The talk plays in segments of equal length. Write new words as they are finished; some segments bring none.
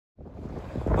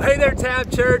Well, hey there,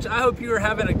 Tab Church. I hope you are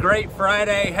having a great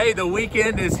Friday. Hey, the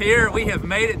weekend is here. We have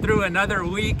made it through another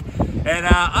week. And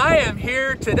I am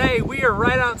here today. We are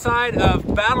right outside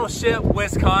of Battleship,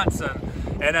 Wisconsin.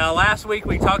 And last week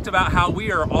we talked about how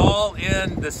we are all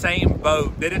in the same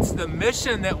boat, that it's the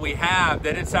mission that we have,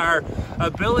 that it's our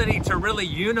ability to really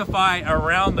unify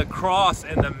around the cross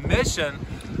and the mission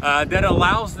that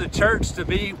allows the church to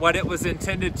be what it was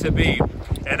intended to be.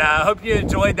 And I hope you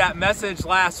enjoyed that message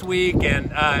last week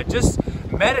and just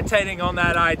meditating on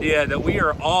that idea that we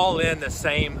are all in the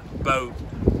same boat.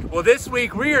 Well, this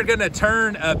week we are going to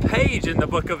turn a page in the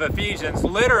book of Ephesians.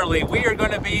 Literally, we are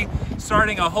going to be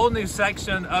starting a whole new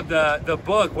section of the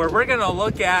book where we're going to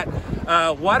look at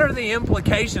what are the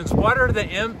implications, what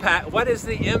is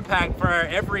the impact for our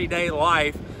everyday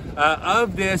life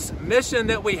of this mission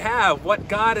that we have, what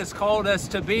God has called us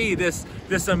to be, this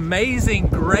amazing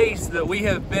grace that we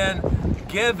have been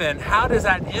given. How does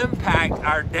that impact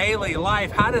our daily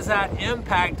life? How does that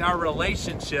impact our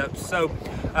relationships? So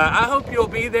I hope you'll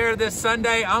be there this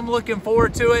Sunday. I'm looking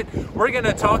forward to it. We're going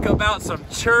to talk about some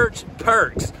church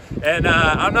perks. And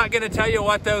I'm not going to tell you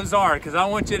what those are because I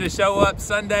want you to show up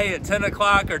Sunday at 10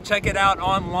 o'clock or check it out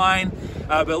online.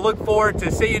 But look forward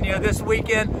to seeing you this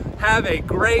weekend. Have a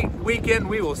great weekend.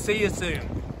 We will see you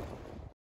soon.